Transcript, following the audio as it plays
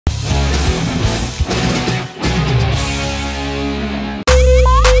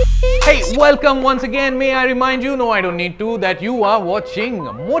Welcome once again. May I remind you, no I don't need to, that you are watching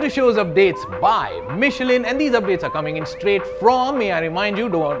Motor Shows Updates by Michelin, and these updates are coming in straight from, may I remind you,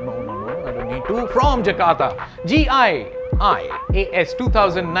 no, I don't need to, from Jakarta, GIIAS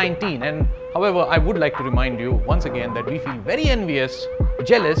 2019. And however, I would like to remind you once again that we feel very envious,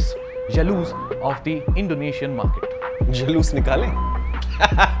 jealous, jaloux of the Indonesian market. Jaloux nikale?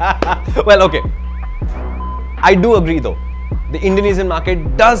 Well, okay. I do agree though. The Indonesian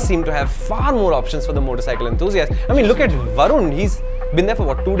market does seem to have far more options for the motorcycle enthusiast. I mean, look at Varun. He's been there for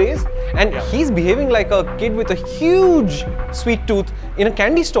what, 2 days? And he's behaving like a kid with a huge sweet tooth in a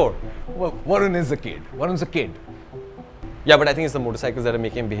candy store. Well, Varun is a kid. Varun's a kid. Yeah, but I think it's the motorcycles that are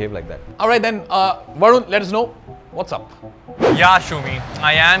making him behave like that. Alright then, Varun, let us know what's up. Yeah, Shumi,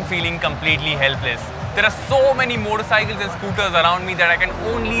 I am feeling completely helpless. There are so many motorcycles and scooters around me that I can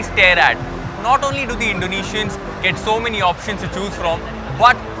only stare at. Not only do the Indonesians get so many options to choose from,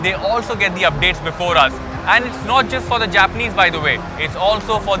 but they also get the updates before us. And it's not just for the Japanese, by the way, it's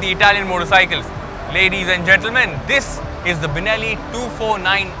also for the Italian motorcycles. Ladies and gentlemen, this is the Benelli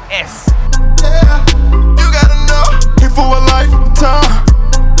 249S. Yeah, you gotta know, here for a lifetime.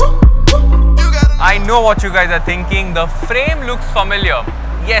 I know what you guys are thinking, the frame looks familiar.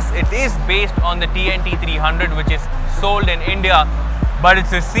 Yes, it is based on the TNT 300, which is sold in India, but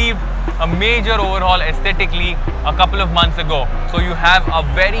it's received a major overhaul aesthetically a couple of months ago. So you have a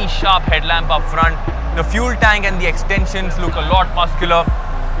very sharp headlamp up front, the fuel tank and the extensions look a lot muscular,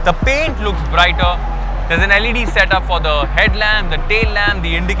 the paint looks brighter, there's an LED setup for the headlamp, the tail lamp,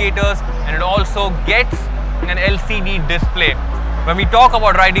 the indicators, and it also gets an LCD display. When we talk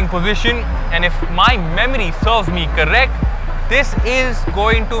about riding position, and if my memory serves me correct, this is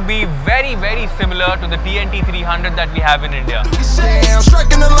going to be very, very similar to the TNT 300 that we have in India. So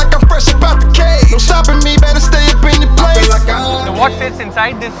what sits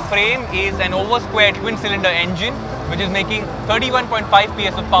inside this frame is an over-square twin-cylinder engine, which is making 31.5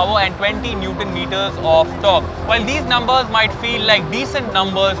 PS of power and 20 Newton meters of torque. While these numbers might feel like decent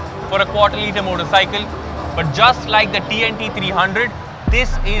numbers for a quarter-litre motorcycle, but just like the TNT 300,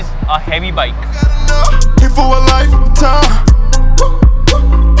 this is a heavy bike.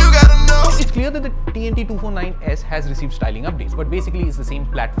 It's clear that the TNT 249S has received styling updates, but basically it's the same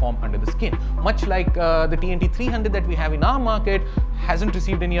platform under the skin. Much like the TNT 300 that we have in our market hasn't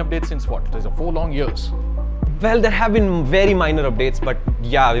received any updates since what? There's 4 long years. Well, there have been very minor updates, but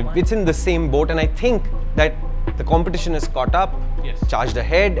yeah, it's in the same boat, and I think that the competition is caught up, charged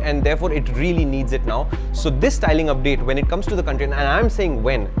ahead, and therefore it really needs it now. So this styling update, when it comes to the country, and I'm saying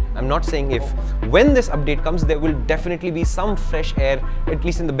when, I'm not saying if, when this update comes, there will definitely be some fresh air, at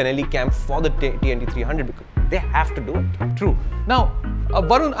least in the Benelli camp, for the TNT 300, because they have to do it. True. Now,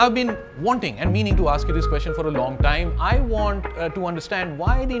 Varun, I've been wanting and meaning to ask you this question for a long time. I want to understand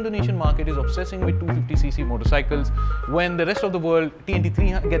why the Indonesian market is obsessing with 250cc motorcycles when the rest of the world gets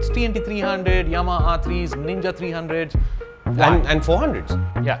TNT 300, Yamaha R3s, Ninja 300s, and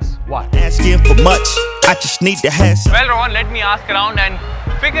 400s. Yes, why? Asking for much, I just need to have some. Well, Rohan, let me ask around and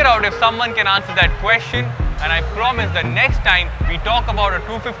figure out if someone can answer that question. And I promise the next time we talk about a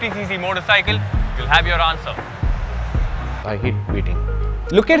 250cc motorcycle, you'll have your answer. I hate waiting.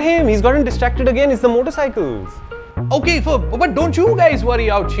 Look at him, he's gotten distracted again, it's the motorcycles. Okay, but don't you guys worry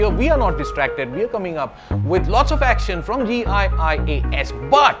out here. We are not distracted. We are coming up with lots of action from GIIAS.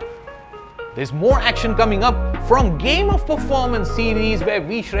 But there's more action coming up from Game of Performance series, where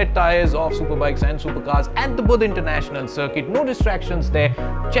we shred tires of superbikes and supercars at the Buddha International Circuit. No distractions there.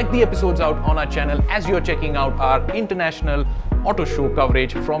 Check the episodes out on our channel as you're checking out our international auto show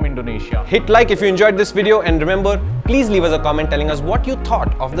coverage from Indonesia. Hit like if you enjoyed this video, and remember, please leave us a comment telling us what you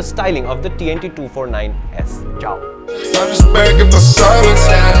thought of the styling of the TNT 249S. Ciao. I'm just begging for silence.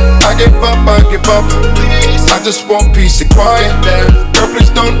 I give up, I just want peace and quiet. Girl, please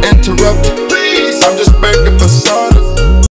don't